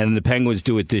 And the Penguins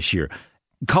do it this year.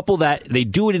 Couple that, they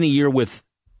do it in a year with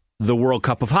the World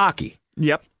Cup of Hockey.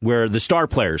 Yep. Where the star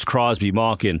players, Crosby,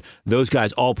 Malkin, those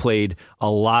guys all played a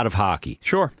lot of hockey.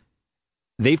 Sure.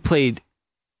 They've played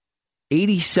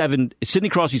 87, Sidney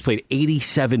Crosby's played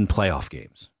 87 playoff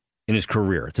games in his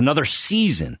career. It's another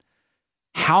season.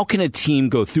 How can a team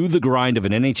go through the grind of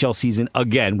an NHL season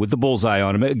again, with the bullseye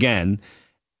on them again,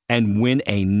 and win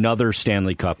another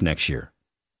Stanley Cup next year?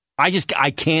 I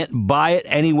can't buy it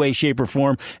any way, shape, or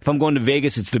form. If I'm going to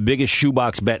Vegas, it's the biggest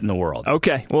shoebox bet in the world.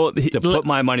 Okay. Well, to put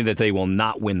my money that they will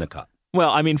not win the Cup. Well,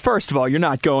 I mean, first of all, you're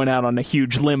not going out on a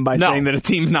huge limb by saying that a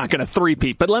team's not going to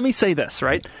three-peat. But let me say this,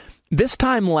 right? This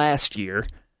time last year,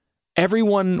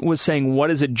 everyone was saying,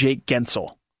 what is a Jake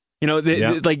Gensel? You know,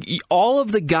 like all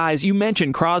of the guys, you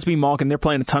mentioned Crosby, Malkin, they're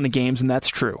playing a ton of games, and that's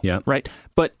true. Yeah. Right?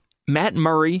 But Matt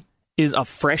Murray is a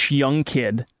fresh young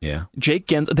kid. Yeah. Jake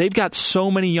Gensel, they've got so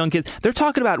many young kids. They're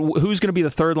talking about who's going to be the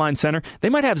third line center. They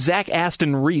might have Zach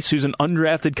Aston Reese, who's an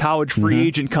undrafted college free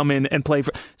agent, come in and play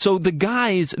for. So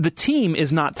the team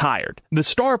is not tired. The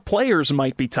star players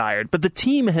might be tired, but the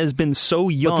team has been so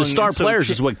young. But the star players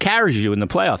is what carries you in the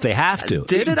playoffs. They have to.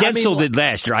 Did it? Gensel did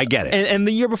last year. I get it. And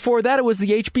the year before that, it was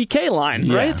the HBK line,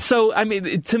 right? So, I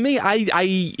mean, to me, I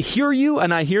hear you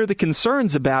and I hear the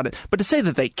concerns about it, but to say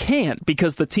that they can't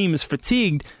because the team is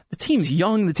fatigued. The team's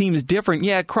young. The team is different.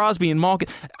 Yeah, Crosby and Malkin.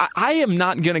 I am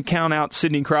not going to count out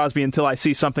Sidney Crosby until I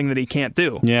see something that he can't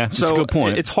do. Yeah, that's a good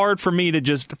point. It's hard for me to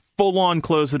just full-on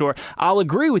close the door. I'll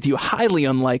agree with you, highly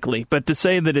unlikely, but to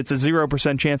say that it's a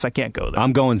 0% chance, I can't go there.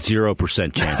 I'm going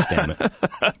 0% chance, damn it.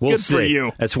 We'll Good see. for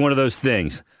you. That's one of those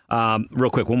things. Real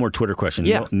quick, one more Twitter question.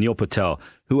 Yeah. Neil Patel,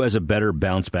 who has a better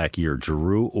bounce-back year,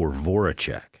 Giroux or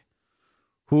Voracek?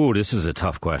 Ooh, this is a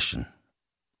tough question.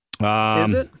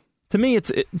 Is it? To me,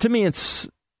 it's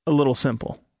a little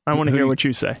simple. I want to hear what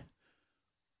you say.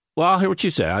 Well, I'll hear what you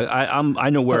say. I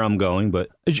know where I'm going, but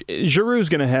Giroux's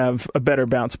going to have a better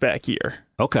bounce back year.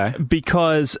 Okay,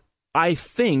 because I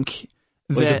think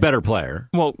he's a better player.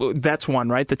 Well, that's one,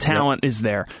 right? The talent is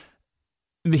there.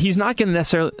 He's not going to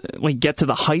necessarily get to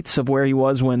the heights of where he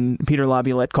was when Peter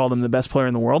Laviolette called him the best player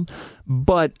in the world,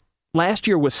 but last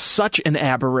year was such an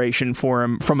aberration for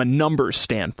him from a numbers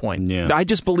standpoint. Yeah. I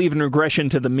just believe in regression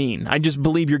to the mean. I just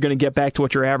believe you're going to get back to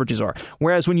what your averages are.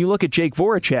 Whereas when you look at Jake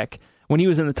Voracek, when he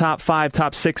was in the top 5,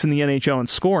 top 6 in the NHL in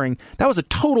scoring, that was a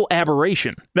total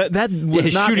aberration. That was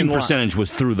his not shooting in line. percentage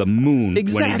was through the moon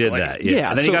when he did that. Yeah.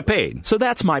 And then he got paid. So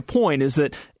that's my point, is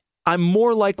that I'm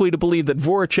more likely to believe that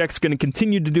Voracek's going to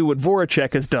continue to do what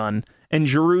Voracek has done, and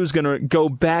Giroux's going to go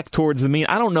back towards the mean.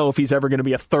 I don't know if he's ever going to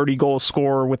be a 30-goal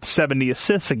scorer with 70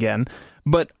 assists again,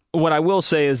 but what I will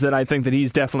say is that I think that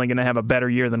he's definitely going to have a better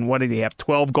year than what did he have,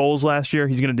 12 goals last year?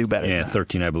 He's going to do better. Yeah,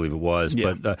 13 I believe it was.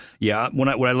 Yeah. But, when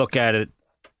I look at it,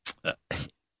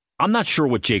 I'm not sure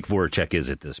what Jake Voracek is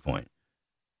at this point.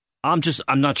 I'm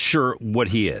not sure what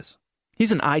he is.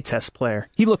 He's an eye test player.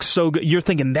 He looks so good. You're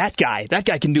thinking, that guy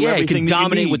can do everything. Yeah, he can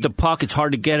dominate with the puck. It's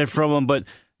hard to get it from him, but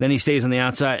then he stays on the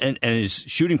outside, and his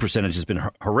shooting percentage has been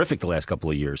horrific the last couple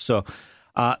of years. So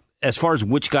as far as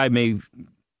which guy may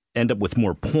end up with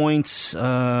more points?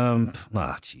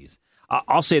 Jeez.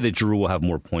 I'll say that Giroux will have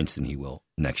more points than he will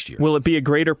next year. Will it be a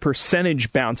greater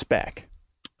percentage bounce back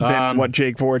than what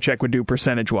Jake Voracek would do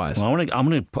percentage-wise? Well,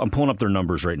 I'm pulling up their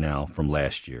numbers right now from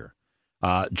last year.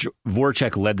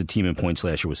 Voracek led the team in points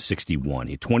last year with 61.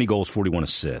 He had 20 goals, 41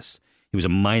 assists. He was a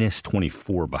minus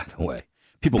 24, by the way.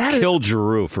 People killed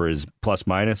Giroux for his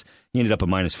plus-minus. He ended up a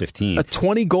minus 15. A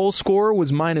 20-goal scorer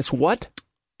was minus what?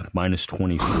 Minus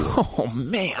 24. Oh,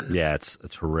 man. Yeah,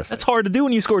 it's horrific. That's hard to do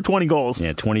when you score 20 goals.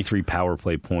 Yeah, 23 power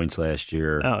play points last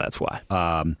year. Oh, that's why.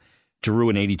 Giroux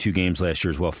in 82 games last year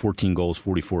as well. 14 goals,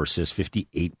 44 assists,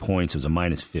 58 points. It was a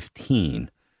minus 15.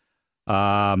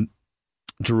 Giroux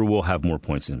will have more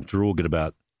points than him. Giroux will get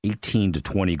about 18 to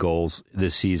 20 goals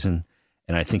this season,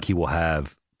 and I think he will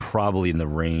have probably in the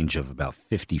range of about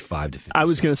 55 to 56. I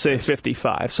was going to say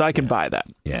 55, so I can buy that.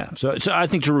 Yeah, so I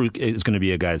think Giroux is going to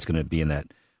be a guy that's going to be in that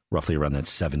roughly around that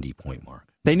 70-point mark.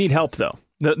 They need help, though.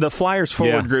 The Flyers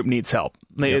forward group needs help.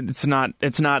 It's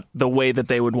not the way that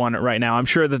they would want it right now. I'm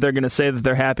sure that they're going to say that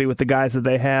they're happy with the guys that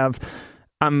they have.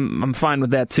 I'm fine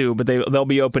with that too, but they'll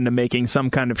be open to making some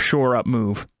kind of shore-up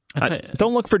move.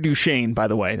 Don't look for Duchesne, by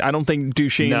the way. I don't think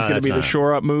Duchesne is going to be the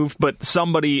shore-up move, but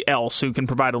somebody else who can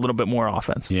provide a little bit more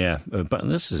offense. Yeah, but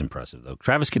this is impressive, though.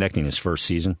 Travis Konechny in his first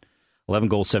season, 11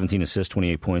 goals, 17 assists,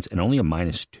 28 points, and only a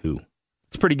minus 2.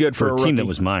 It's pretty good for a team rookie. that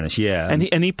was minus, yeah.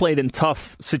 And he played in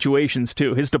tough situations,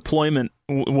 too. His deployment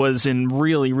was in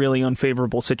really, really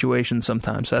unfavorable situations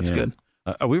sometimes. That's good.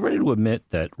 Are we ready to admit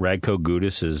that Radko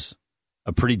Gudas is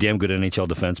a pretty damn good NHL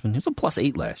defenseman? He was a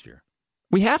 +8 last year.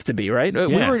 We have to be, right?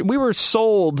 Yeah. We were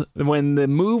sold when the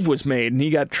move was made and he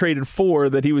got traded for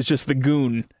that he was just the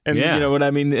goon. And you know what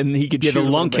I mean? And he could shoot the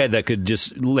lunkhead that could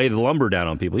just lay the lumber down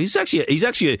on people. He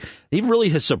really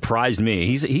has surprised me.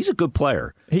 He's a good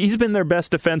player. He's been their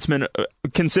best defenseman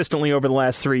consistently over the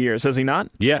last 3 years, has he not?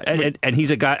 Yeah, and he's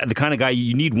the kind of guy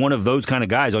you need, one of those kind of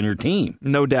guys on your team.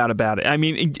 No doubt about it. I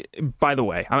mean, by the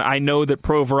way, I know that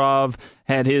Provorov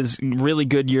had his really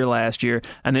good year last year,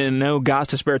 and I know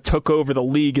Gostisbehere took over the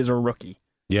league as a rookie.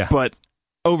 Yeah. But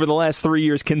over the last 3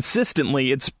 years,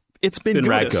 consistently, it's been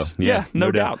Radko. Yeah,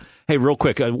 no doubt. Hey, real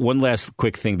quick, one last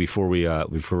quick thing before we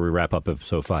wrap up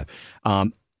episode 5.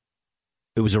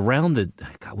 It was around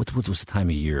what was the time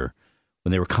of year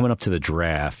when they were coming up to the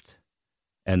draft,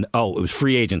 and it was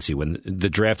free agency, when the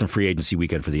draft and free agency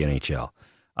weekend for the NHL.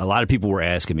 A lot of people were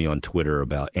asking me on Twitter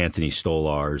about Anthony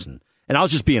Stolarz, and I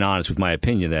was just being honest with my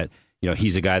opinion that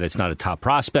he's a guy that's not a top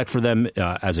prospect for them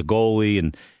as a goalie,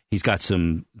 and he's got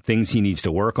some things he needs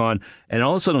to work on. And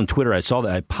all of a sudden on Twitter, I saw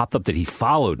that I popped up that he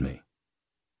followed me.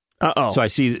 Uh-oh. So I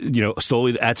see,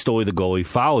 Stoley the goalie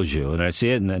follows you, and I see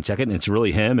it and I check it, and it's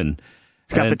really him. And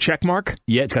it's got the check mark?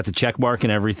 Yeah, it's got the check mark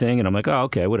and everything. And I'm like, oh,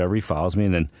 okay, whatever. He follows me.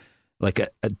 And then,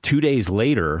 2 days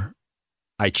later,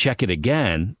 I check it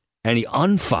again, and he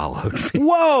unfollowed me.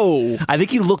 Whoa! I think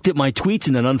he looked at my tweets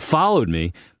and then unfollowed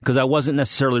me because I wasn't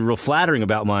necessarily real flattering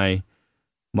about my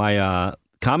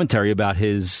commentary about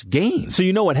his game. So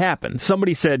you know what happened?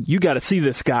 Somebody said, you got to see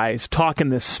this guy. He's talking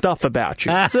this stuff about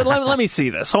you. So let me see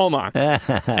this. Hold on.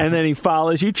 And then he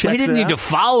follows you, checks it out. He didn't need to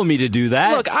follow me to do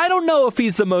that. Look, I don't know if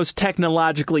he's the most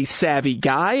technologically savvy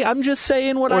guy. I'm just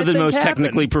saying what I think happened. Or the most happened.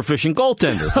 Technically proficient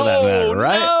goaltender, for that matter,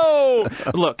 right? No!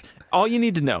 Look, all you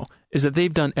need to know is that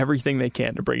they've done everything they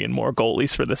can to bring in more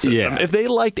goalies for the system. Yeah. If they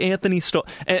liked Anthony Stoll...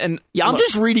 I'm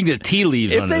just reading the tea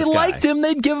leaves on this guy. If they liked him,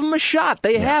 they'd give him a shot.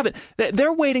 They haven't.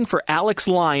 They're waiting for Alex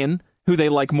Lyon, who they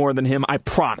like more than him, I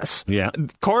promise. Yeah.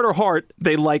 Carter Hart,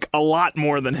 they like a lot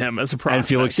more than him as a prospect. And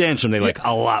Felix Sandstrom, they like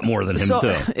a lot more than him,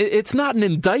 too. It's not an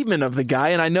indictment of the guy,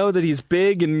 and I know that he's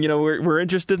big, and we're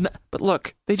interested in that. But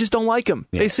look, they just don't like him.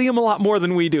 Yeah. They see him a lot more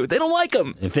than we do. They don't like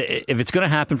him. If it's going to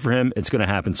happen for him, it's going to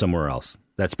happen somewhere else.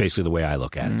 That's basically the way I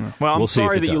look at it. Well, I'm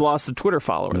sorry that you lost a Twitter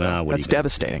follower. That's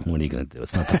devastating. What are you going to do?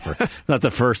 It's not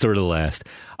the first or the last.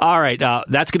 All right,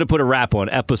 that's going to put a wrap on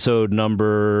episode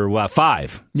number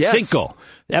 5. Yes. Cinco.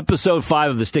 Episode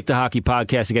 5 of the Stick to Hockey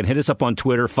podcast. Again, hit us up on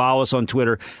Twitter. Follow us on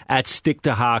Twitter at Stick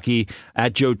to Hockey,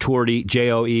 at Joe Tordy,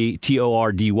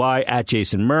 JoeTordy, at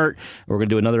Jason Mert. We're going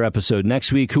to do another episode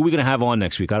next week. Who are we going to have on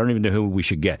next week? I don't even know who we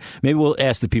should get. Maybe we'll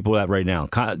ask the people that right now.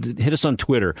 Hit us on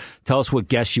Twitter. Tell us what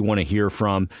guests you want to hear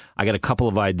from. I got a couple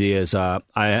of ideas. I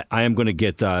am going to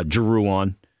get Giroux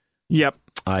on. Yep.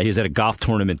 He's at a golf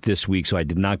tournament this week, so I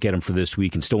did not get him for this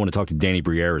week, and still want to talk to Danny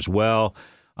Briere as well.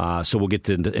 So we'll get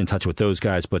in touch with those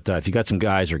guys. But if you got some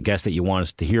guys or guests that you want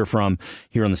us to hear from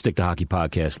here on the Stick to Hockey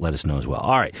podcast, let us know as well.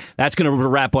 All right, that's going to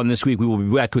wrap on this week. We will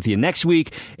be back with you next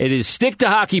week. It is Stick to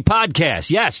Hockey podcast.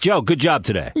 Yes, Joe, good job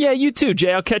today. Yeah, you too,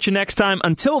 Jay. I'll catch you next time.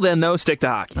 Until then, though, stick to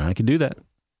hockey. I can do that.